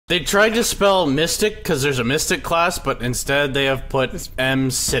They tried to spell mystic because there's a mystic class, but instead they have put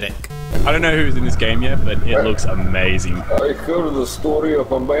M-citic. I don't know who's in this game yet, but it looks amazing. I heard the story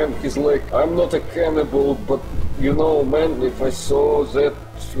of a man, he's like, I'm not a cannibal, but you know, man, if I saw that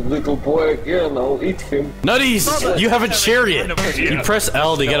little boy again, I'll eat him. Nutties! You have a chariot! You press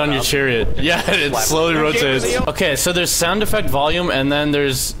L to get on your chariot. Yeah, it slowly rotates. Okay, so there's sound effect volume, and then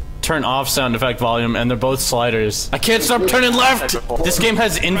there's turn off sound effect volume, and they're both sliders. I can't stop turning left! This game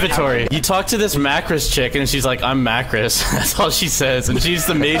has inventory. You talk to this Macros chick, and she's like, I'm Macros. That's all she says, and she's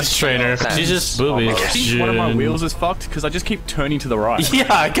the mage trainer. She's just booby. I think one of my wheels is fucked, because I just keep turning to the right. Yeah,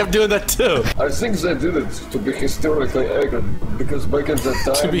 I kept doing that too. I think they did it to be hysterically accurate, because back at that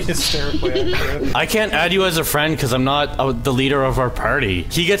time... To be hysterically accurate. I can't add you as a friend, because I'm not the leader of our party.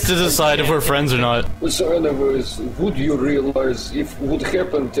 He gets to decide if we're friends or not. So anyways, would you realize if would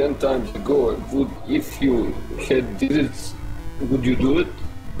happen 10 times ago, if you had did it, would you do it?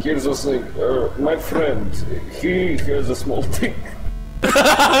 Here's the thing, my friend, he has a small dick.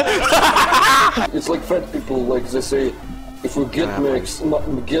 It's like fat people, like they say, if you get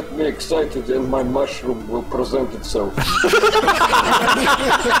me excited and my mushroom will present itself.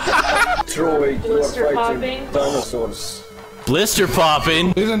 Troy, you are fighting dinosaurs. Blister popping?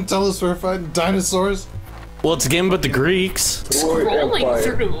 You didn't tell us we're fighting dinosaurs? Well, it's a game about the Greeks.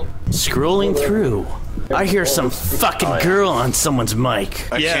 Scrolling through. I hear some fucking girl on someone's mic.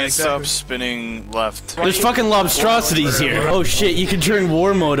 I can't stop spinning left. There's fucking lobstrosities here. Oh shit, you can turn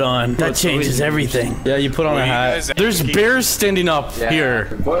war mode on. That changes everything. Yeah, you put on a hat. There's bears standing up here.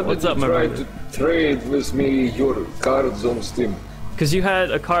 What's up, my brother? To trade with me your cards on Steam? Because you had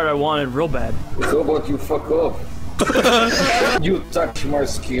a card I wanted real bad. How about you fuck off? You touch my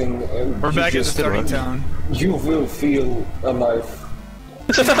skin and we're back at the starting town. You will feel a knife.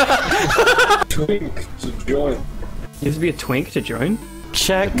 Twink to join. You have to be a twink to join?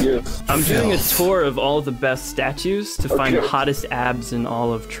 Check. Yes. I'm doing a tour of all of the best statues to find the hottest abs in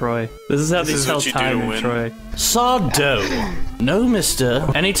all of Troy. This is how they tell time in Troy. Saw dough. No, mister.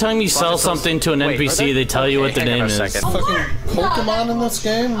 Anytime you sell something to an NPC, they tell you what the name is. Fucking Pokemon in this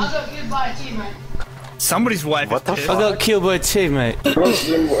game? I got killed by a teammate. Somebody's wife. What the fuck? I got killed by a teammate. I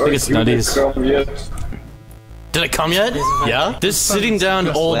think it's Nutties. Did it come yet? Yeah? This sitting down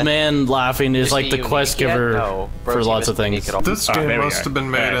old man laughing is like the quest giver for lots of things. This game must have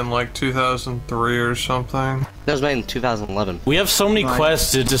been made in like 2003 or something. That was made in 2011. We have so many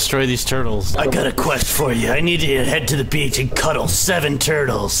quests to destroy these turtles. I got a quest for you. I need you to head to the beach and cuddle 7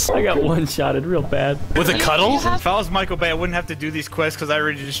 turtles. I got one-shotted real bad. With a cuddle? If I was Michael Bay, I wouldn't have to do these quests because I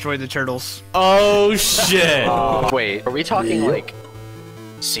already destroyed the turtles. Oh shit. Wait, are we talking like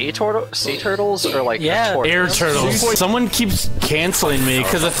sea turtles or like air turtles? Someone keeps canceling me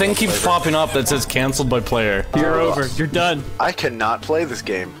because a thing keeps popping up that says canceled by player. You're over. You're done. I cannot play this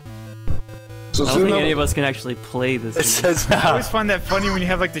game. I don't think any of us can actually play this game. It says, I always find that funny when you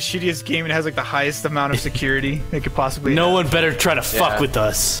have like the shittiest game and it has like the highest amount of security they could possibly No one better try to fuck with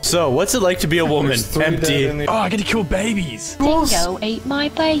us. So, what's it like to be a woman? Empty. Oh, I get to kill babies. Dingo ate my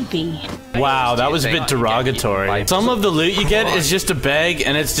baby. Wow, that was a bit derogatory. Some of the loot you get is just a bag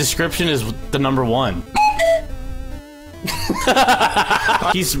and its description is the number 1.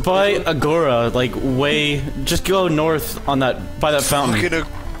 He's by Agora, like way. Just go north on that by that fountain.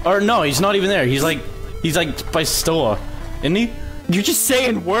 Or no, he's not even there. He's like by Stoa, isn't he? You're just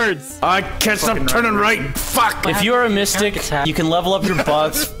saying words. I can't stop turning right. Fuck. If you are a mystic, you can level up your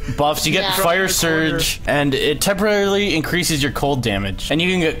buffs. You get fire surge, and it temporarily increases your cold damage. And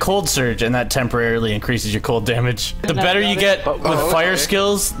you can get cold surge, and that temporarily increases your cold damage. The better you get with fire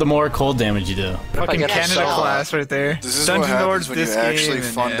skills, the more cold damage you do. Fucking Canada class right there. This is what happens when you actually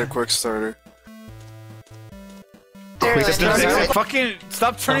fund a quick starter. Fucking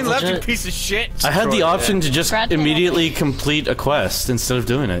stop turning left, you piece of shit. I had the option to just immediately complete a quest instead of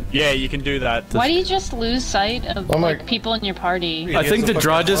doing it. Yeah, you can do that. Why do you just lose sight of like, people in your party? I think the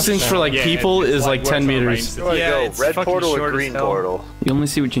draw distance for like people is like 10 meters. Yeah, it's red portal or green portal. You only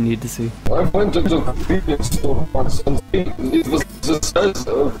see what you need to see. I went to the convenience store once and it was the size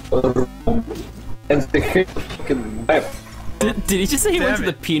of a room and they had a fucking map. Did he just say he went to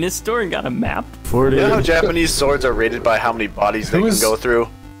the penis store and got a map? You know how Japanese swords are rated by how many bodies they can go through?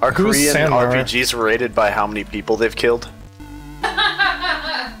 Our Korean RPGs are rated by how many people they've killed?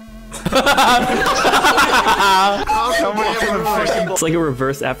 It's like a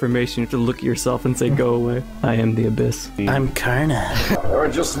reverse affirmation. You have to look at yourself and say, go away. I am the abyss. I'm Karna. I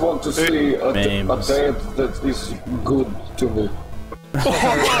just want to see a date that is good to me.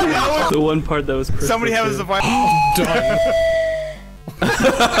 The one part that was somebody has a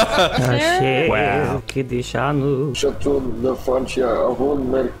Wow.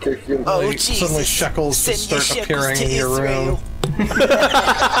 Oh, Jesus. Suddenly shekels just start appearing in your room.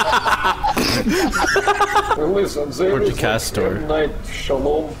 Listen, there is Castor. night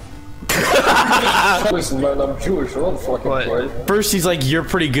shalom. Listen, man, I'm Jewish. I don't fucking play. First, he's like, "You're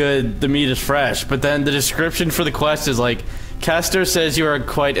pretty good. The meat is fresh." But then the description for the quest is like, "Castor says you are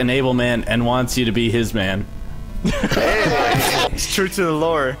quite an able man and wants you to be his man." It's true to the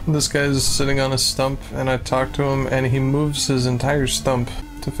lore. This guy's sitting on a stump, and I talk to him, and he moves his entire stump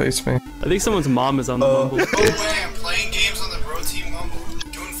to face me. I think someone's mom is on the Mumble. No way, I'm playing games on the Bro Team Mumble.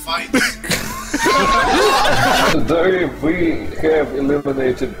 Doing fights. Today we have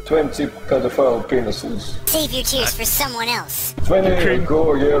eliminated 20 pedophile penises. Save your tears for someone else. 20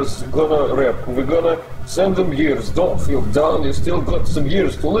 years gonna rap. We're gonna send them years. Don't feel down. You still got some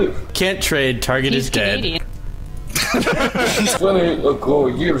years to live. Can't trade. Target is dead. Canadian. 20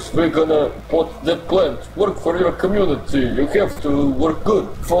 years we're gonna put that plant. Work for your community. You have to work good.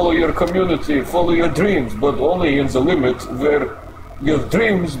 Follow your community. Follow your dreams, but only in the limit where your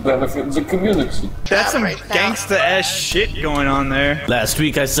dreams benefit the community. That's some gangsta-ass shit going on there. Last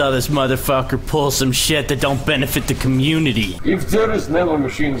week I saw this motherfucker pull some shit that don't benefit the community. If there is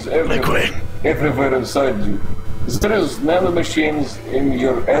nanomachines everywhere inside you, there is nanomachines in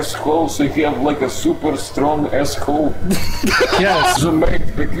your asshole, so you have like a super strong asshole. Yes. The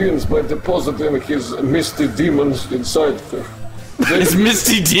mate begins by depositing his misty demons inside her. His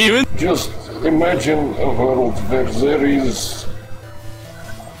misty demon? Just imagine a world where there is...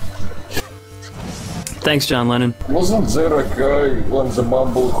 Thanks, John Lennon. Wasn't there a guy on the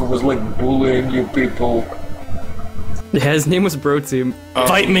Mumble who was like bullying you people? Yeah, his name was Bro Team.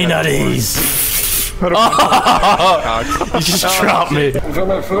 Fight me, nutties! You just dropped me. When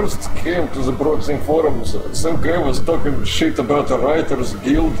I first came to the Broadcom forums, some guy was talking shit about a writers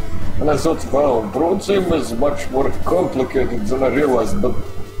guild, and I thought, wow, Broadcom is much more complicated than I realized, but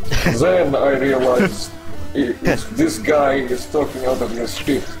then I realized this guy is talking out of his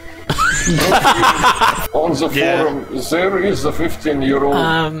shit. On the forum, there is a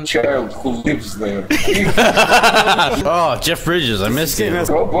 15-year-old child who lives there. Oh, Jeff Bridges, I missed him.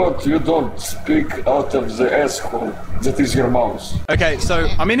 How about you don't speak out of the asshole that is your mouse? Okay, so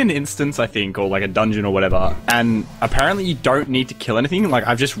I'm in an instance, I think, or like a dungeon or whatever, and apparently you don't need to kill anything. Like,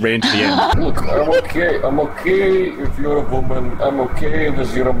 I've just ran to the end. Look, I'm okay if you're a woman, I'm okay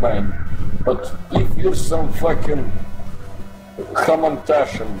if you're a man. But if you're some fucking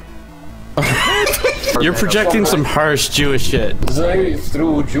Hamantashan, you're projecting some harsh Jewish shit. They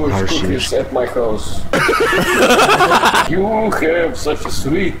threw Jewish cookies at my house. You have such a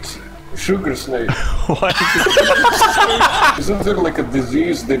sweet sugar snake. What? Isn't there like a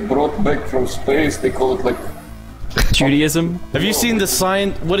disease they brought back from space? They call it like... Judaism? Have you seen the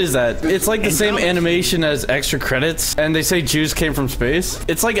sign? What is that? It's like the same animation as extra credits, and they say Jews came from space.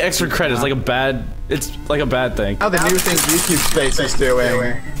 It's like extra credits, like a bad... It's like a bad thing. Now the new thing YouTube Space is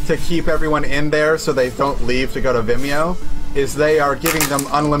doing to keep everyone in there so they don't leave to go to Vimeo is they are giving them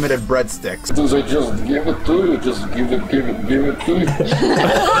unlimited breadsticks. Do they just give it to you? Just give it to you?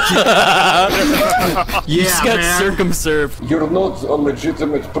 You just got circumserved. You're not a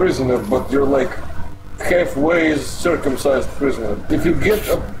legitimate prisoner, but you're like halfway circumcised prisoner. If you get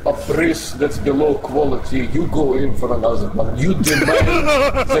a priest that's below quality, you go in for another one. You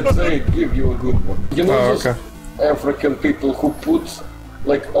demand that they give you a good one. You know those African people who put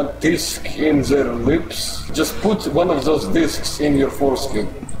like a disc in their lips? Just put one of those discs in your foreskin.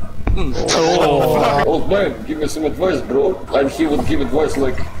 Old man, give me some advice, bro. And he would give advice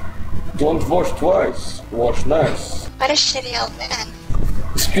like, don't wash twice, wash nice. What a shitty old man.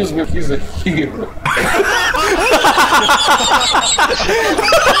 Excuse me, he's a hero.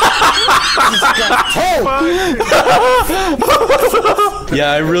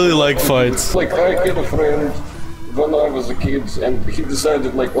 Yeah, I really like fights. Like, I had a friend when I was a kid, and he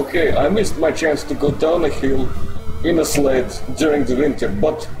decided, like, okay, I missed my chance to go down a hill in a sled during the winter,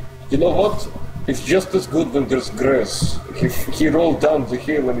 but you know what? It's just as good when there's grass. He rolled down the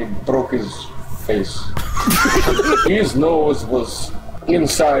hill and he broke his face. His nose was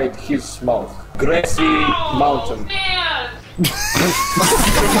inside his mouth. Grassy mountain.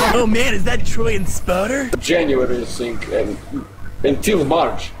 Oh man, is that Troy and Sparta? January, I think, and until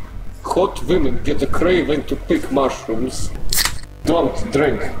March, hot women get a craving to pick mushrooms. Don't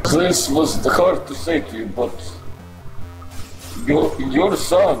drink. This was hard to say to you, but your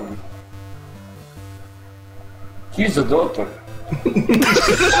son, he's a daughter.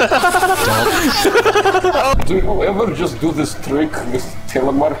 Do you ever just do this trick with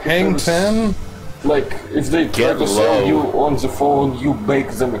telemarketers? Hang 10? Like, if they try to sell you on the phone, you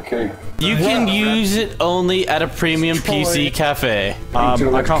bake them a cake. You can use it only at a premium PC cafe.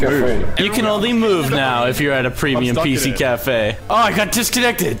 I can't move. You can only move now if you're at a premium PC cafe. Oh, I got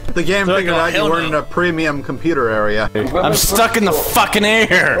disconnected. The game figured out you weren't in a premium computer area. I'm stuck in the fucking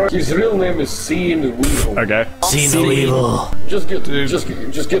air. His real name is Seeing Weevil. Okay. Seeing Weevil. Just get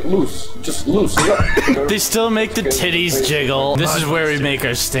loose. Just loose. They still make the titties jiggle. This is where we make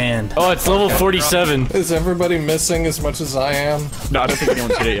our stand. Oh, it's level 47. Is everybody missing as much as I am? No, I don't think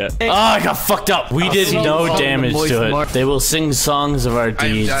anyone's hit it yet. Oh, I got fucked up. We did no damage to it. They will sing songs of our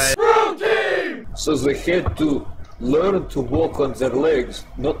deeds. So they had to learn to walk on their legs,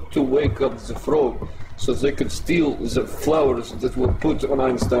 not to wake up the frog, so they could steal the flowers that were put on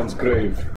Einstein's grave.